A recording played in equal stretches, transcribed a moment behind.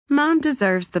Mom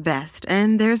deserves the best,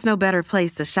 and there's no better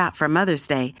place to shop for Mother's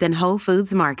Day than Whole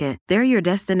Foods Market. They're your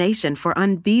destination for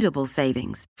unbeatable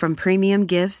savings, from premium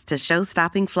gifts to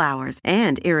show-stopping flowers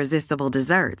and irresistible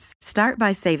desserts. Start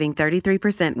by saving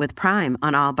 33% with Prime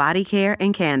on all body care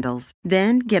and candles.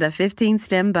 Then get a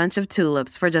 15-stem bunch of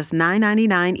tulips for just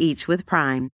 $9.99 each with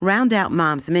Prime. Round out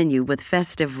Mom's menu with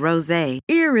festive rosé,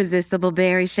 irresistible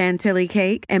berry chantilly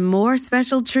cake, and more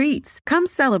special treats. Come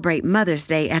celebrate Mother's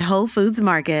Day at Whole Foods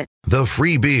Market. The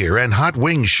Free Beer and Hot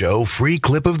Wings Show free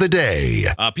clip of the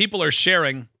day. People are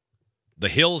sharing the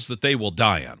hills that they will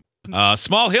die on.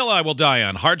 Small hill I will die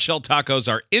on. Hard shell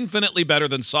tacos are infinitely better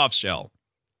than soft shell.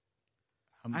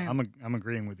 I'm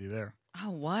agreeing with you there.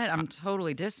 Oh, what? I'm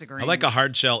totally disagreeing. I like a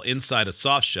hard shell inside a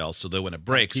soft shell so that when it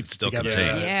breaks, it's still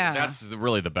contained. Yeah. That's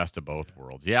really the best of both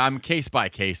worlds. Yeah, I'm case by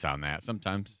case on that.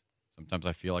 Sometimes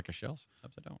I feel like a shell,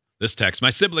 sometimes I don't. This text, my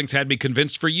siblings had me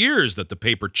convinced for years that the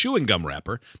paper chewing gum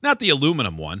wrapper, not the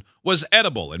aluminum one, was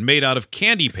edible and made out of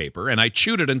candy paper, and I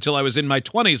chewed it until I was in my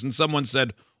 20s, and someone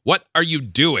said, "What are you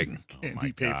doing?"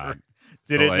 Candy paper. God.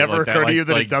 Did it never occur to you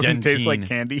that it doesn't taste like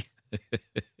candy?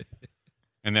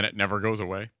 And then it never goes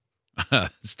away?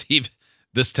 Steve,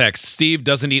 this text, Steve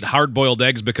doesn't eat hard-boiled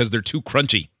eggs because they're too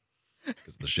crunchy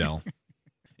because of the shell.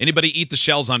 Anybody eat the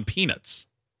shells on peanuts?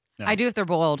 No. I do if they're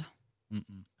boiled.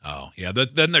 Mm-mm. Oh, yeah.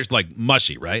 Then there's like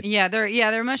mushy, right? Yeah,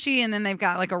 they're mushy, and then they've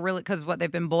got like a really, because what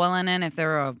they've been boiling in, if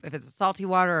it's a salty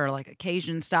water or like a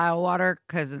Cajun style water,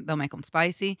 because they'll make them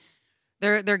spicy.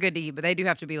 They're good to eat, but they do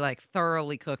have to be like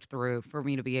thoroughly cooked through for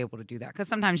me to be able to do that. Because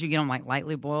sometimes you get them like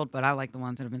lightly boiled, but I like the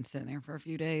ones that have been sitting there for a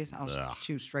few days. I'll just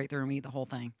chew straight through and eat the whole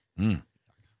thing.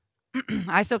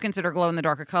 I still consider glow in the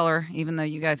dark a color, even though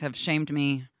you guys have shamed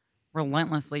me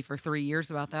relentlessly for 3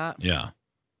 years about that. Yeah.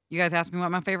 You guys asked me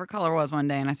what my favorite color was one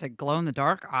day, and I said glow in the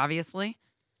dark, obviously.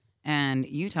 And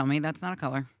you tell me that's not a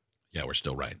color. Yeah, we're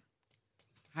still right.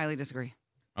 Highly disagree.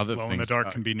 Other glow in the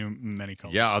dark can be many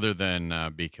colors. Yeah, other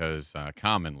than because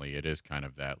commonly it is kind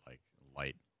of that like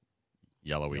light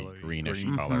yellowy greenish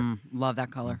color. Mm-hmm. Love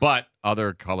that color. But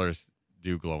other colors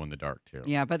do glow in the dark too.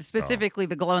 Yeah, but specifically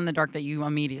the glow in the dark that you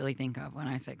immediately think of when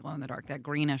I say glow in the dark, that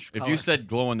greenish color. If you said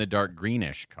glow in the dark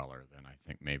greenish color, then I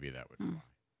think maybe that would fly.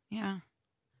 Yeah.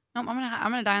 Nope, I'm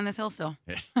gonna die on this hill still.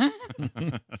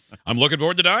 I'm looking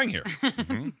forward to dying here.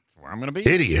 Mm-hmm. That's where I'm gonna be.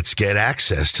 Idiots get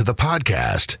access to the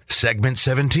podcast, segment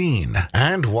 17,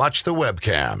 and watch the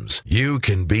webcams. You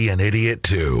can be an idiot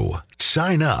too.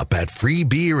 Sign up at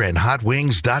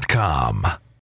freebeerandhotwings.com.